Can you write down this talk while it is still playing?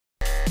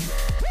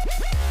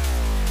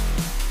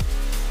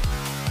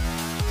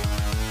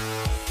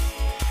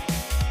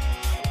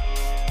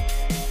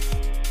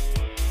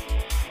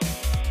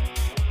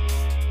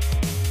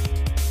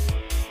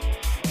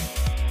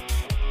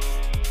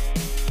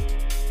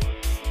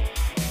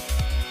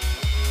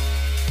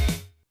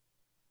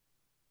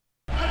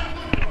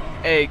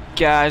Hey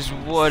guys,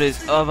 what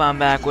is up? I'm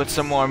back with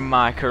some more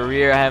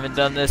MyCareer. I haven't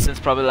done this since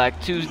probably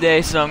like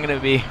Tuesday, so I'm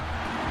gonna be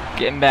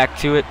getting back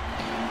to it.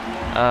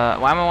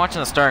 Why am I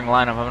watching the starting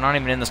lineup? I'm not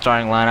even in the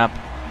starting lineup.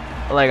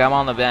 Like, I'm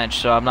on the bench,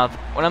 so I'm not.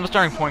 When I'm the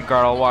starting point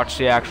guard, I'll watch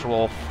the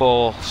actual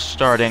full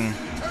starting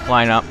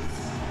lineup,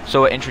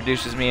 so it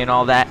introduces me and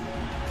all that.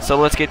 So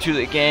let's get to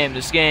the game.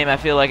 This game, I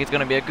feel like it's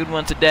gonna be a good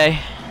one today.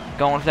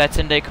 Going with that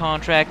 10-day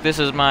contract. This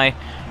is my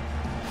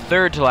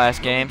third to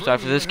last game, so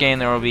after this game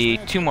there will be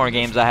 2 more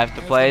games I have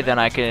to play. Then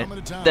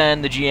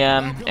the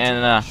GM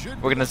and the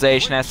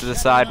organization has to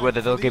decide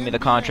whether they'll give me the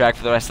contract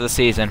for the rest of the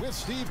season.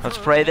 Let's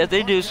pray that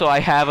they do, so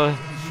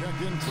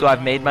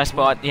I've made my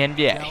spot in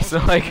the NBA. So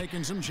like,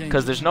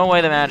 because there's no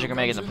way the Magic are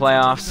making the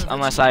playoffs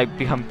unless I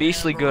become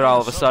beastly good all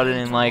of a sudden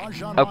and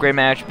like upgrade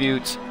my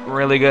attributes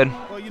really good.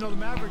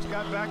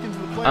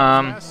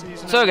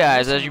 So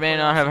guys, as you may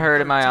not have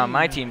heard in my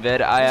my team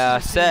vid, I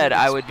said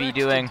I would be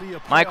doing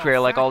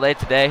MyCareer like all day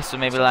today, so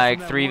maybe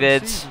like 3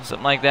 vids,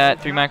 something like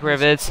that, 3 MyCareer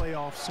vids.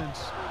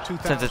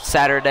 Since it's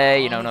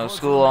Saturday, you know, no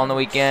school on the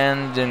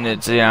weekend, and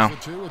it's, you know,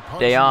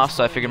 day off,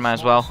 so I figured might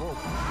as well.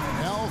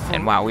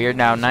 And wow, we are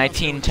now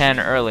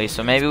 19-10 early,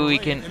 so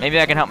maybe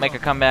I can help make a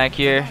comeback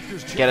here,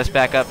 get us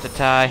back up to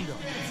tie.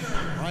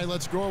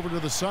 Let's go over to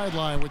the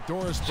sideline with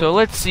Doris. So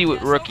let's see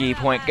what rookie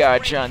point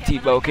guard Sean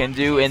Tebow can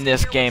do in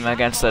this game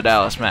against the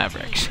Dallas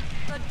Mavericks.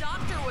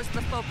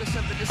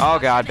 Oh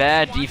god,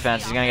 bad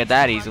defense. He's gonna get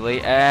that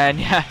easily. And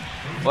yeah,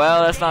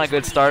 well, that's not a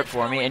good start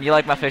for me. And you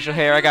like my facial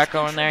hair I got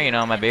going there? You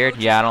know, my beard?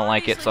 Yeah, I don't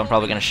like it, so I'm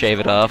probably gonna shave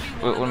it off.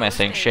 What am I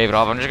saying? Shave it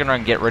off? I'm just gonna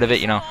get rid of it,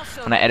 you know,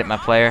 when I edit my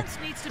player.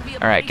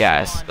 Alright,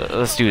 guys,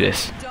 let's do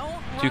this.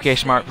 2K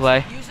smart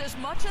play.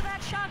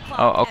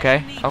 Oh,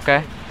 okay,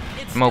 okay.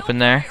 I'm open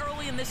there.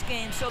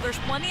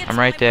 I'm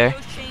right there.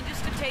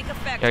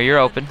 Yo, you're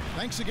open.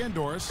 Thanks again,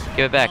 Doris.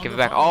 Give it back, give it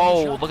back.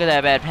 Oh, look at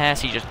that bad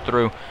pass he just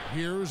threw.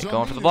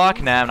 Going for the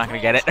block? Nah, I'm not gonna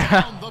get it.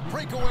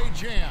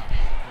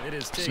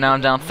 So now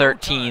I'm down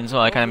 13, so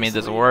I kind of made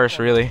this worse,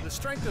 really.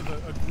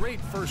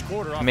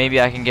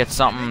 Maybe I can get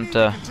something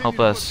to help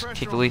us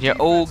take the lead here.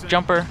 Oh,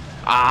 jumper.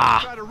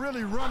 Ah.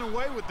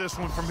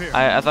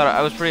 I thought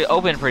I was pretty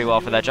open pretty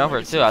well for that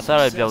jumper, too. I thought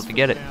I'd be able to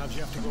get it.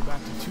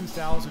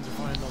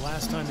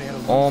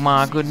 Oh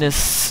my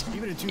goodness.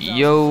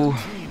 Yo.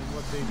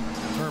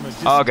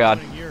 Oh god.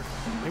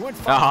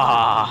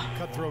 Ah.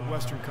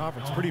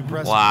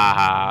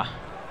 Wow.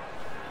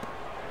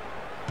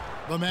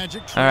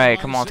 Alright,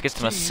 come on, let's get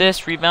some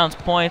assists, rebounds,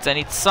 points. I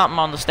need something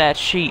on the stat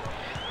sheet.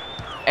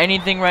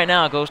 Anything right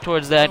now goes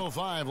towards that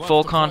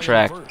full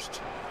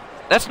contract.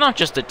 That's not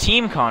just a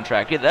team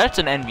contract, that's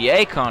an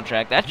NBA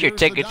contract. That's your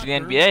ticket to the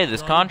NBA,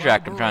 this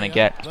contract I'm trying to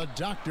get.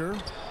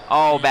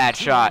 Oh, bad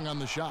shot.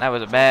 That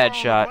was a bad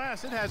shot.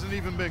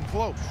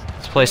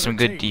 Let's play some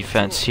good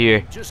defense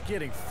here.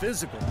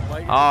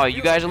 Oh,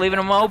 you guys are leaving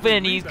him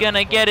open. He's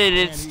gonna get it.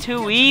 It's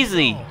too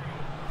easy.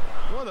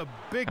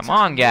 Come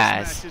on,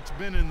 guys.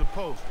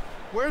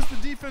 Where's the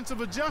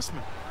defensive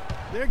adjustment?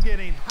 They're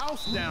getting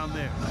house down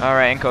there. All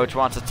right, and coach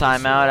wants a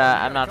timeout.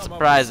 I'm not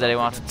surprised that he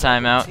wants a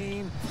timeout.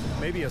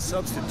 Maybe a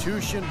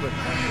substitution, but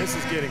this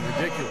is getting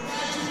ridiculous.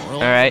 All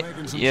right,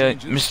 yeah,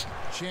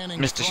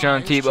 Mr.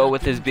 Sean Tebow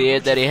with his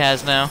beard that he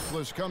has now.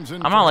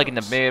 I'm not liking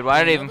the beard.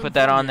 Why did I even put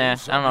that on there?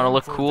 I don't know, to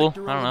look cool.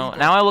 I don't know.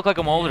 Now I look like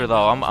I'm older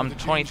though. I'm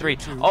 23.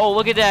 Oh,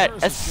 look at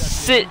that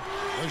assist!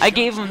 I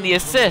gave him the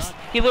assist.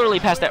 He literally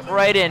passed that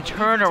right in,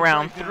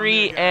 turnaround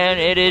 3, and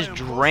it is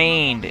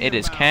drained. It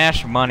is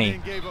cash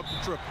money.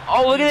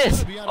 Oh, look at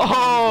this!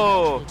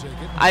 Oh,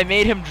 I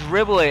made him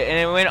dribble it, and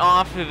it went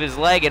off of his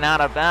leg and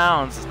out of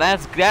bounds.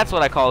 That's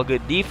what I call a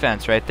good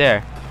defense right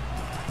there.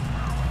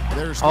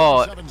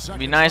 Oh, it'd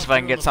be nice if I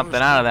can get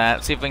something out of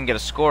that. See if I can get a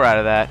score out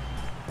of that.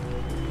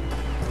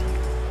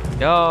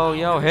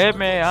 Yo, hit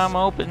me. I'm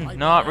open.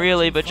 Not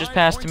really, but just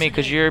pass to me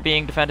because you're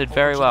being defended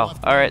very well.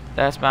 All right,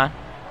 that's fine.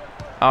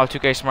 Oh,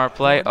 2K smart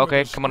play.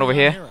 Okay, come on over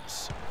here.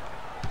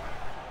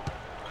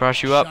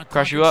 Crush you up.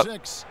 Crush you up.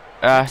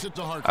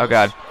 Oh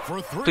god.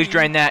 Please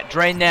drain that.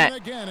 Drain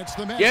that.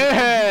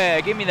 Yeah!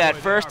 Give me that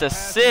first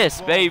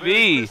assist,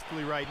 baby.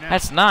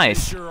 That's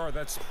nice.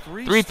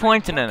 3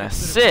 points and an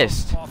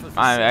assist.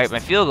 My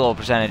field goal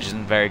percentage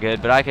isn't very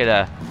good, but I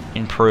could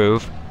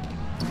improve.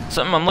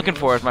 Something I'm looking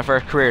for is my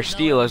first career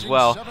steal as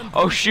well.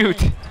 Oh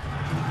shoot.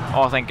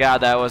 Oh, thank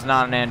god that was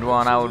not an and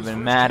one. I would have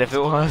been mad if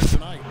it was.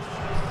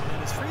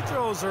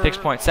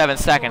 6.7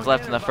 seconds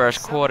left in the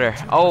first quarter.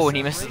 Oh, and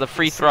he misses the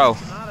free throw.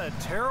 Not a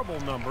terrible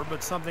number,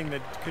 but something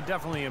that could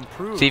definitely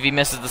improve. See if he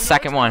misses the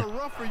second one.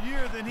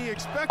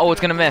 Oh,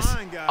 it's gonna miss.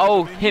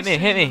 Oh, hit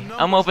me.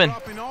 I'm open.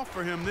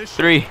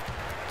 3,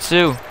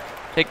 2,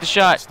 take the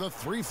shot.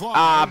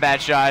 Ah,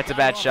 bad shot. It's a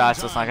bad shot,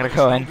 so it's not gonna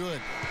go in.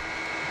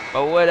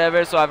 But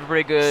whatever. So I have a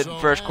pretty good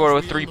first quarter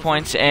with 3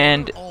 points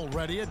and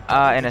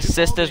an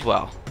assist as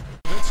well.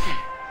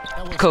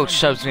 Coach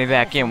subs me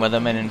back in with a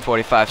minute and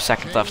 45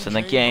 seconds left in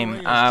the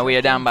game. We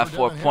are down by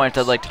 4 points.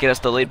 I'd like to get us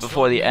the lead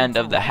before the end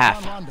of the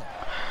half.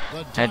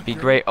 That'd be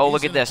great. Oh,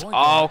 look at this.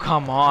 Oh,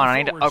 come on. I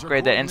need to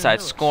upgrade that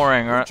inside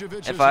scoring. Or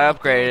if I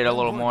upgraded it a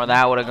little more,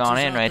 that would have gone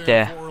in right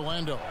there.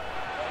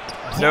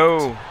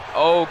 No.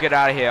 Oh, get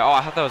out of here. Oh,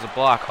 I thought that was a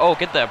block. Oh,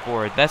 get that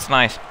board. That's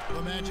nice.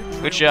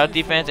 Good shot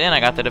defense, and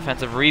I got the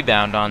defensive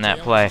rebound on that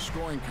play.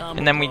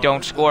 And then we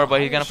don't score,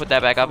 but he's going to put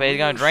that back up, and he's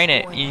going to drain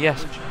it.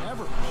 Yes.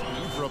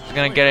 He's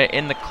going to get it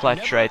in the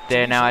clutch right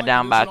there. Now I'm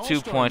down by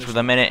 2 points with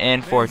 1 minute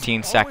and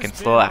 14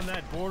 seconds left.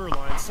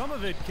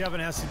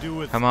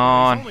 Come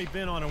on.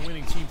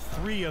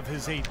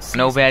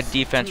 No bad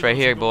defense right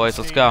here, boys.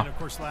 Let's go.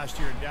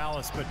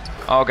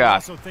 Oh,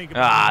 God.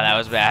 Ah, that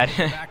was bad.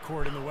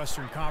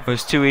 It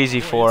was too easy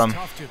for him.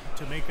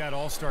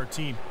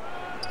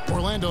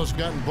 Orlando's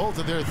gotten both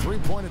of their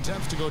three-point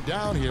attempts to go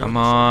down here. Come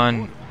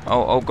on.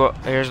 Oh, go.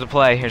 Here's the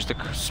play. Here's the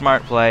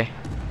smart play.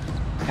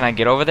 Can I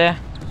get over there?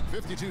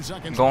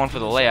 I'm going for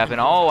the layup, and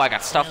oh, I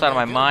got stuffed out of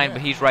my mind,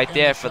 but he's right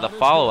there for the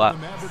follow-up.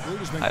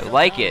 I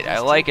like it. I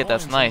like it.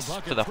 That's nice.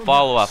 For the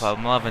follow-up,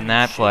 I'm loving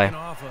that play.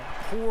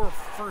 Poor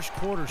first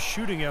quarter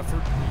shooting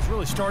effort. He's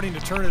really starting to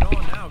turn it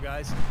on now,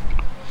 guys.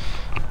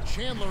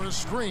 Chandler is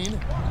screen.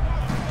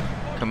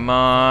 Come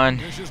on.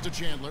 Dishes to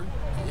Chandler.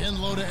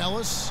 In low to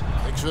Ellis.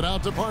 Kicks it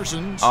out to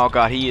Parsons. Oh,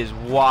 God, he is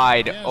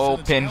wide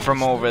open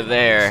from over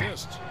there.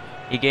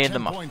 He gave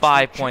them a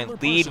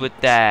 5-point lead with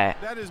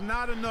that. That is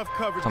not enough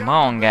coverage. Come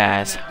on,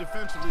 guys.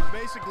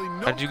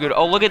 How'd you go?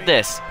 Oh, look at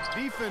this.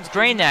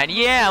 Drain that.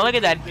 Yeah, look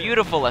at that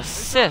beautiful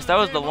assist. That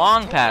was the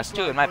long pass,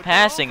 too. And my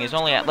passing is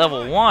only at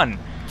level 1.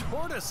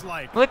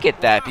 Look at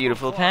that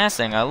beautiful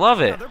passing. I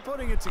love it. They're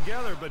putting it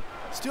together, but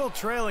still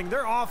trailing.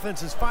 Their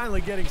offense is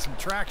finally getting some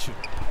traction.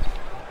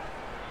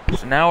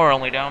 So now we're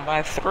only down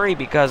by 3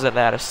 because of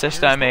that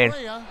assist I made.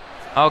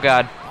 Oh,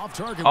 God.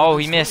 Oh,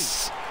 he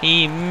missed.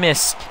 He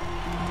missed.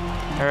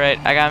 All right,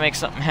 I gotta make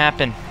something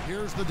happen.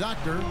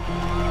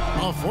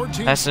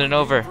 Passing it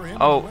over.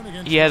 Oh,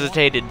 he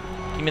hesitated.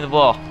 Give me the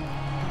ball.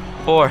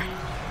 4,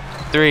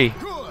 3,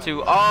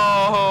 2.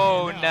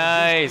 Oh,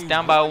 nice.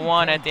 Down by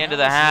 1 at the end of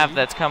the half.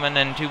 That's coming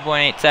in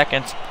 2.8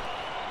 seconds.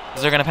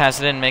 They're gonna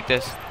pass it in and make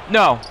this.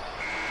 No.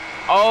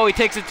 Oh, he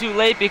takes it too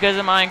late because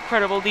of my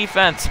incredible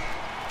defense.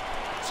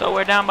 So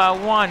we're down by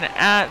 1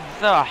 at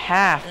the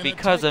half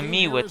because of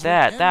me with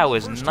that. That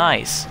was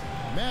nice.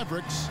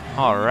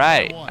 All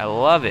right, I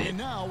love it.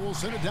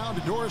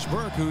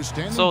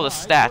 So the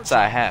stats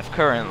I have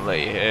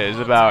currently is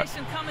about.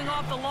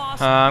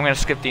 I'm gonna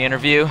skip the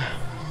interview.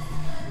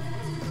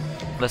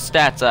 The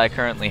stats I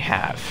currently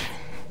have.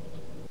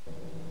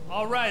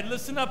 All right,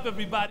 listen up,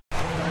 everybody.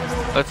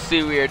 Let's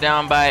see, we are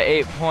down by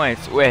 8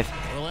 points with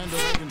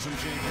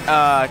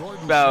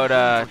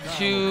about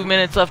 2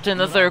 minutes left in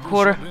the third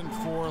quarter.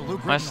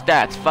 My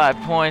stats: 5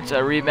 points,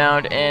 a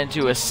rebound, and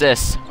 2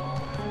 assists.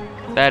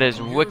 That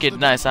is wicked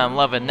nice. I'm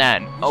loving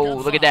that. Oh,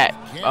 look at that.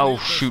 Oh,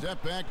 shoot.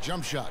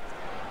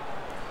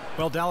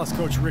 Well, Dallas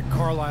coach Rick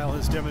Carlisle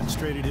has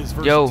demonstrated his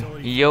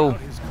versatility throughout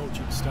his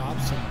coaching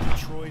stops in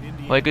Detroit,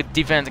 Indiana. Well, good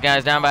defense,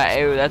 guys. Down by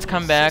 8. That's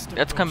comeback.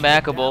 That's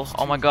comebackable.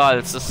 Oh my God,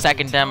 it's the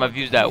second time I've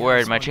used that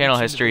word in my channel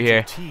history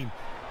here.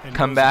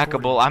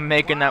 Comebackable. I'm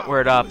making that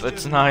word up.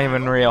 It's not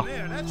even real. Look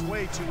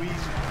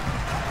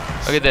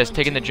at this,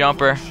 taking the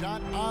jumper.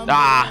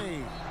 Ah,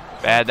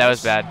 bad. That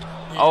was bad.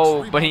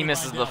 Oh, but he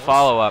misses the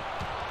follow-up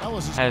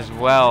as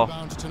well.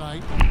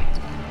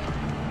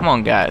 Come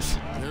on, guys.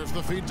 There's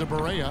the feed to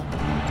Berea.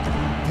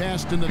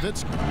 Pass to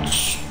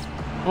Nowitzki.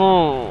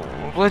 Oh,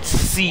 let's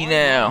see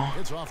now.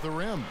 It's off the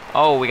rim.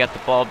 Oh, we got the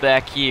ball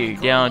back here,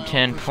 down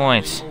 10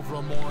 points.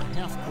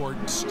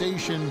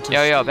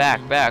 Yo,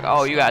 back.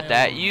 Oh, you got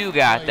that. You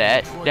got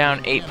that.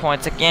 Down 8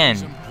 points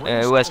again.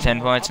 It was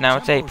 10 points, now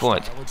it's 8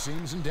 points.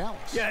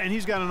 Yeah, and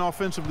he's got an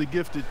offensively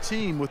gifted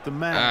team with the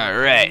Mavs. All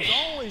right. He's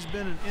always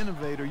been an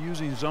innovator,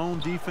 using zone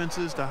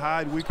defenses to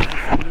hide weaker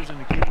defenders and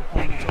to keep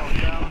opponents off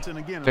balance. And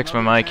again, fix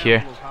my mic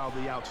here. All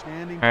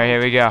right,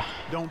 here we go.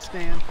 Don't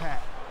stand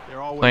pat. They're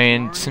always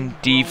playing some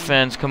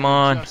defense. Come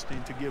on.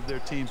 To give their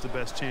teams the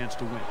best chance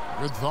to win.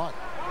 Good thought.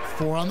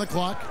 4 on the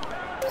clock.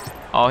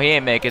 Oh, he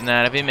ain't making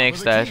that. If he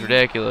makes that, it's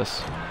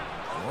ridiculous.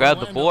 Grab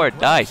the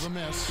board. Nice.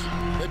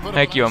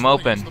 Thank you. I'm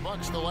open.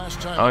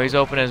 Oh, he's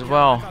open as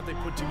well.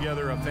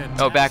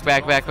 Oh, back.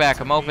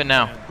 I'm open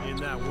now.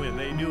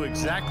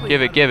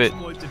 Give it.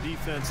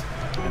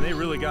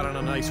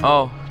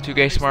 Oh,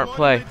 2K smart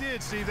play.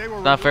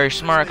 Not very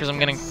smart because I'm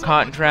getting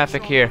caught in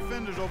traffic here.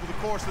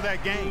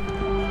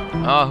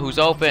 Oh, who's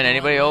open?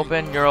 Anybody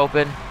open? You're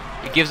open.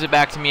 He gives it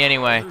back to me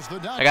anyway.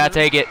 I gotta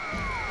take it.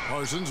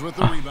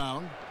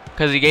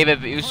 Because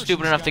he was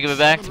stupid enough to give it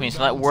back to me, so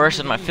that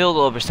worsened my field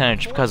goal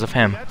percentage because of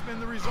him.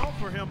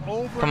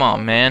 Come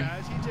on, man.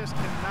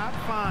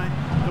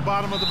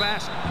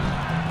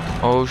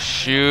 Oh,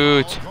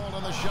 shoot.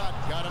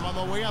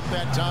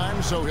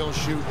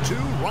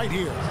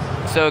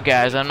 So,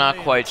 guys, I'm not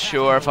quite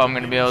sure if I'm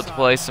going to be able to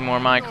play some more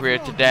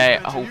MyCareer today.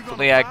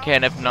 Hopefully I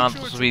can. If not,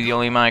 this will be the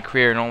only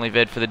MyCareer and only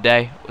vid for the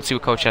day. Let's see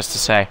what Coach has to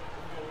say.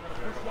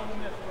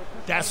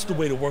 That's the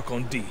way to work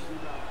on D.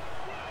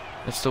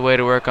 That's the way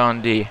to work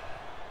on D.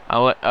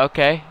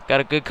 Okay,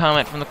 got a good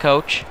comment from the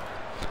coach.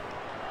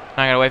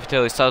 I gotta wait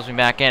until he subs me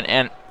back in,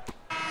 and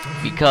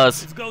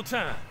because It's go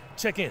time.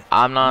 Check in.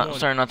 I'm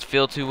starting not to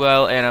feel too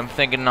well, and I'm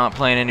thinking not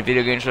playing any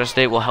video games for the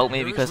state will help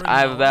me because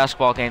I have a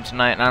basketball game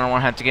tonight, and I don't want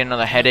to have to get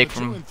another headache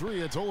from,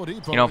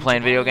 you know,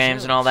 playing video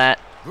games and all that.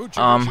 So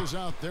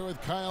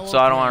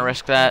I don't want to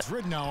risk that.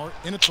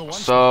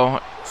 So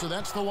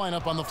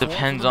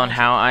depends on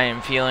how I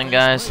am feeling,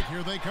 guys.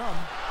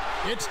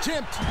 It's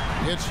tipped.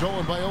 It's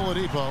stolen by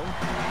Oladipo.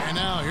 And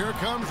now here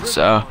comes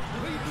So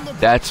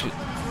that's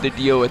the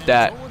deal with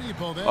that.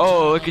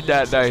 Oh, look at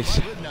that,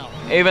 nice.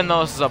 Even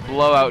though this is a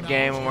blowout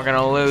game and we're going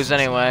to lose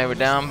anyway, we're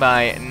down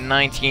by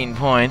 19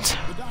 points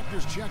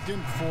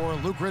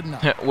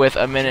with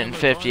a minute and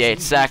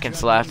 58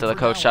 seconds left till the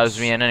coach shoves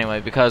me in anyway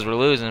because we're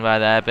losing by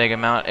that big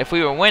amount. If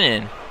we were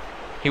winning,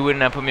 he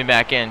wouldn't have put me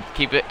back in.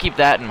 Keep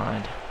that in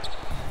mind.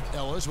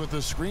 Ellis with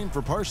the screen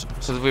for Parsons.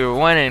 Because if we were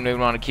winning, we'd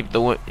want to keep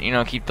the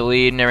keep the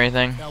lead and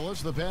everything.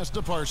 Ellis the pass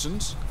to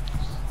Parsons.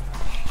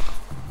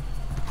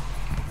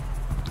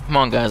 Come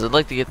on, guys. I'd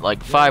like to get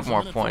like 5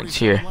 more points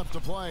here.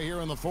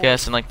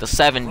 Guess in like the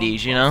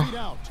 70s, you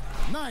know?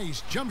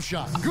 Nice jump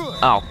shot. Good.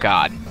 Oh,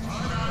 God.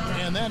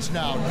 And that's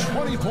now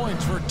 20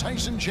 points for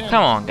Tyson Chandler.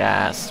 Come on,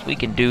 guys. We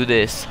can do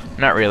this.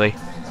 Not really.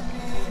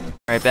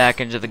 Right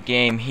back into the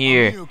game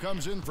here.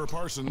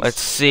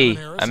 Let's see.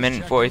 A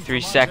minute and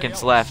 43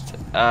 seconds left.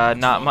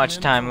 Not much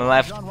time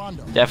left.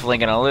 Definitely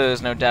going to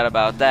lose. No doubt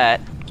about that.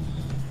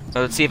 So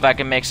let's see if I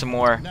can make some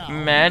more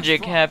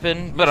magic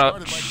happen. But oh,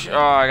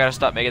 I gotta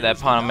stop making that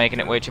pun. I'm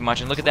making it way too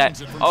much. And look at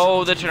that.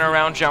 Oh, the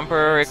turnaround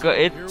jumper.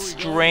 It's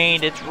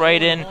drained. It's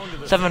right in.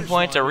 7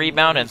 points, a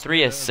rebound, and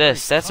 3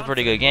 assists. That's a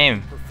pretty good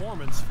game.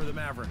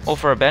 Well,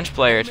 for a bench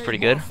player, it's pretty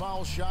good.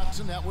 For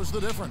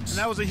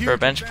a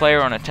bench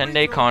player on a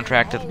 10-day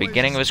contract at the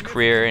beginning of his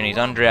career, and he's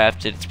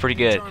undrafted, it's pretty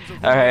good. All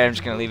right, I'm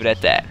just gonna leave it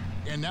at that.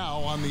 And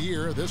now on the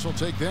year, this will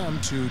take them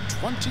to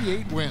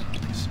 28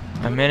 wins.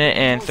 A minute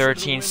and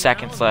 13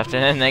 seconds left,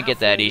 and then they get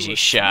that easy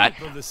shot.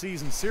 Alright,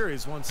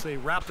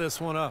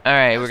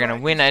 we're going to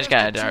win. I just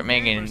got to start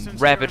making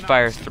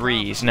rapid-fire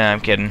threes. No,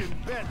 I'm kidding.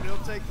 Okay.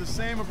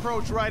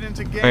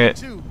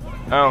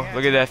 Oh,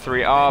 look at that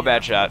 3. Oh,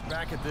 bad shot.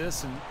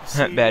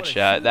 Bad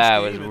shot. That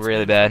was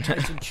really bad.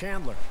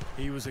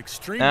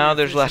 Now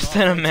there's less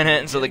than a minute,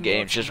 and so the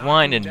game's just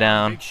winding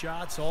down.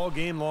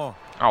 Oh,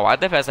 why'd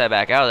they pass that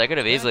back out? They could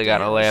have easily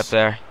gotten a layup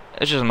there.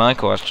 That's just my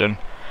question.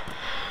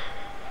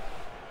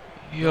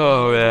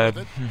 Yo,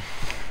 man.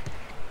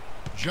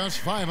 Just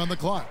 5 on the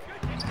clock.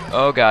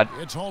 Oh, God.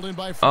 It's holding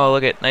by 4. Oh,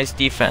 look at nice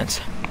defense.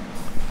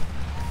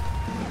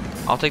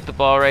 I'll take the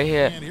ball right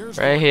here.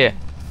 Right here.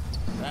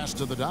 Pass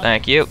to the dot.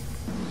 Thank you.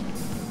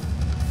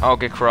 Oh,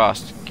 get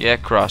crossed.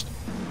 Get crossed.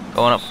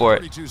 Going up for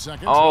it.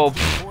 Oh,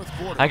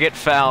 I get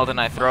fouled and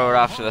I throw it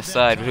off to the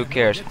side, but who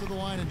cares?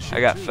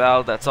 I got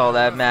fouled. That's all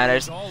that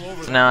matters.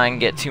 So now I can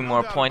get 2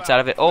 more points out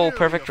of it. Oh,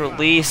 perfect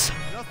release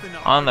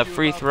on the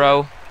free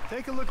throw.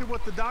 Take a look at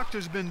what the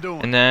doctor's been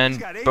doing. And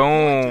then,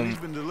 boom.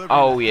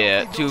 Oh,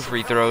 yeah. 2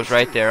 free throws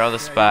right there on the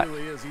spot.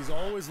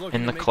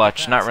 In the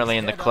clutch. Not really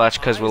in the clutch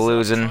because we're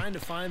losing.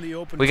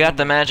 We got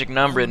the magic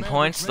number in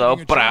points, though.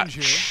 But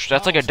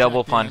that's like a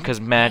double pun because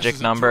magic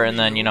number, and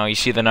then, you know, you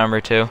see the number,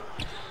 too.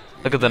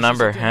 Look at the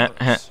number.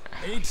 Net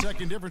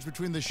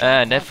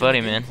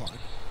funny, man.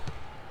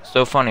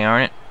 So funny,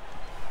 aren't it?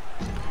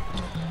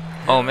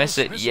 Oh, miss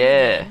it.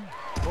 Yeah.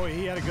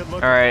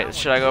 Alright,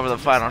 should I go for the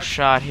final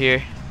shot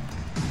here?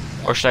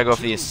 Or should I go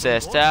for the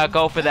assist? I'll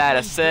go for that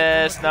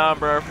assist,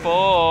 number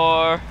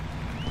 4.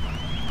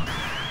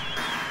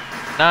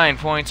 9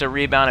 points, a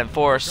rebound, and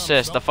 4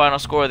 assists. The final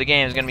score of the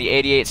game is going to be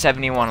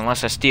 88-71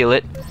 unless I steal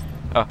it.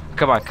 Oh,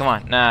 come on, come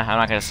on. Nah, I'm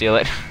not going to steal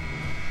it.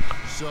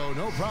 So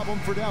no problem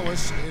for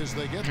Dallas as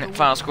they get the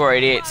final score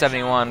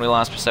 88-71. We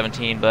lost by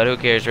 17, but who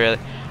cares really?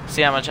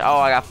 See how much? Oh,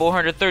 I got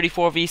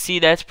 434 VC.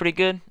 That's pretty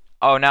good.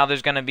 Oh, now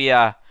there's going to be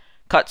a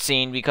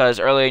cutscene because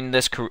early in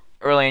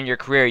your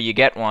career you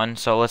get one,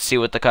 so let's see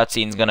what the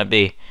cutscene's gonna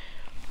be.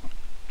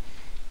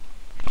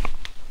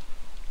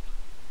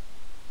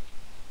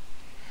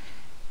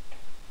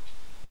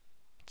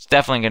 It's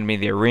definitely gonna be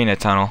the arena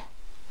tunnel.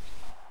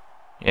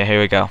 Yeah, here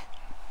we go.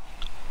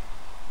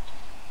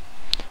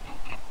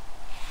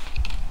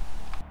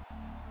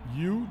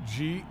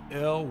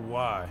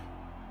 UGLY.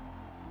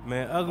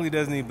 Man, ugly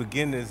doesn't even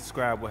begin to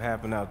describe what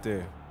happened out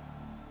there.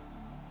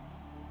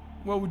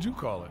 What would you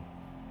call it?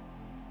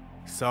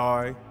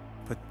 Sorry,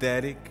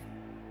 pathetic,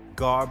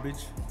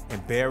 garbage,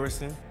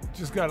 embarrassing.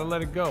 Just gotta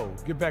let it go.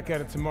 Get back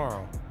at it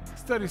tomorrow.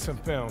 Study some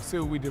film, see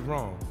what we did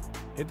wrong.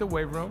 Hit the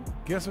weight room,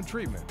 get some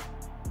treatment.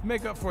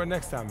 Make up for it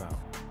next time out.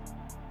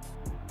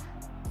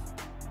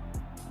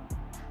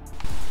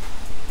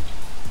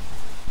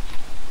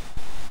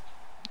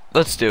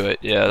 Let's do it.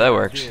 Yeah, that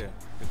works. Yeah,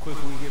 the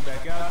quicker we get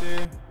back out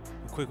there,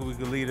 the quicker we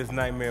can leave this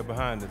nightmare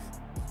behind us.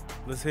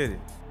 Let's hit it.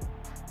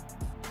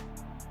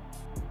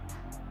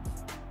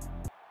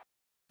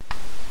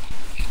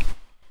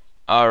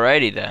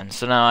 Alrighty then,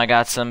 so now I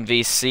got some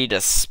VC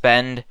to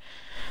spend.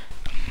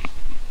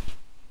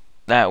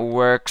 that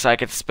works. I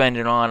could spend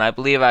it on, I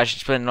believe I should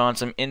spend it on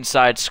some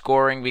inside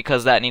scoring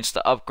because that needs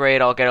to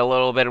upgrade. I'll get a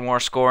little bit more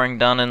scoring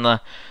done in the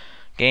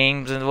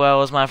games as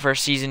well as my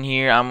first season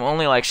here. I'm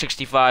only like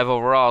 65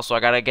 overall, so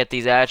I gotta get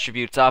these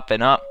attributes up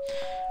and up.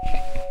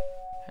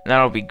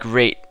 That'll be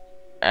great.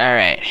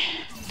 Alright,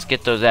 let's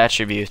get those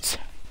attributes.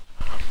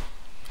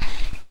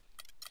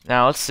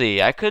 Now let's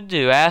see, I could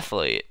do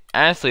athlete.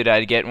 Athlete,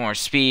 I'd get more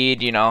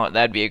speed, you know,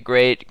 that'd be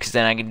great, because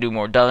then I can do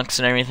more dunks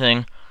and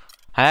everything.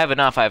 I have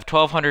enough. I have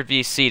 1200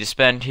 VC to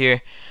spend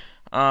here.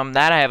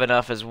 That I have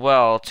enough as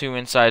well. 2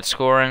 inside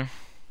scoring.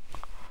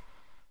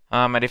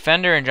 My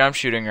defender and jump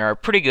shooting are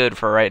pretty good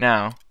for right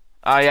now.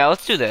 Yeah,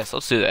 let's do this.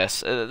 Let's do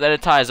this. Then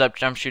it ties up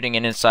jump shooting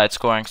and inside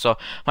scoring. So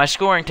my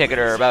scoring ticket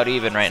are about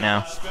even right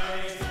now.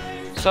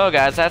 So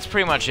guys, that's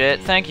pretty much it.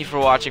 Thank you for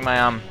watching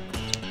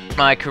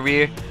my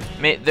career.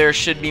 There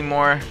should be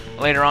more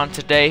later on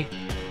today.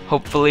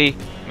 Hopefully,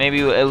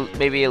 maybe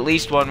at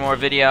least one more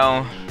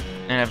video,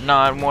 and if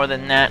not more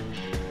than that.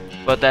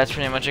 But that's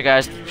pretty much it,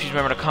 guys. Please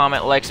remember to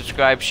comment, like,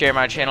 subscribe, share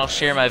my channel,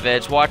 share my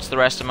vids, watch the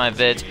rest of my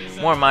vids.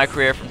 More My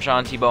Career from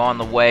Sean Tebow on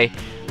the way.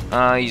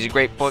 He's a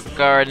great point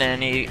guard,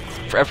 and he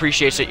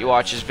appreciates that you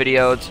watch his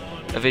videos.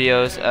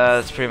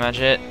 That's pretty much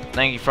it.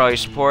 Thank you for all your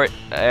support,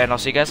 and I'll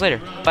see you guys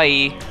later.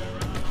 Bye.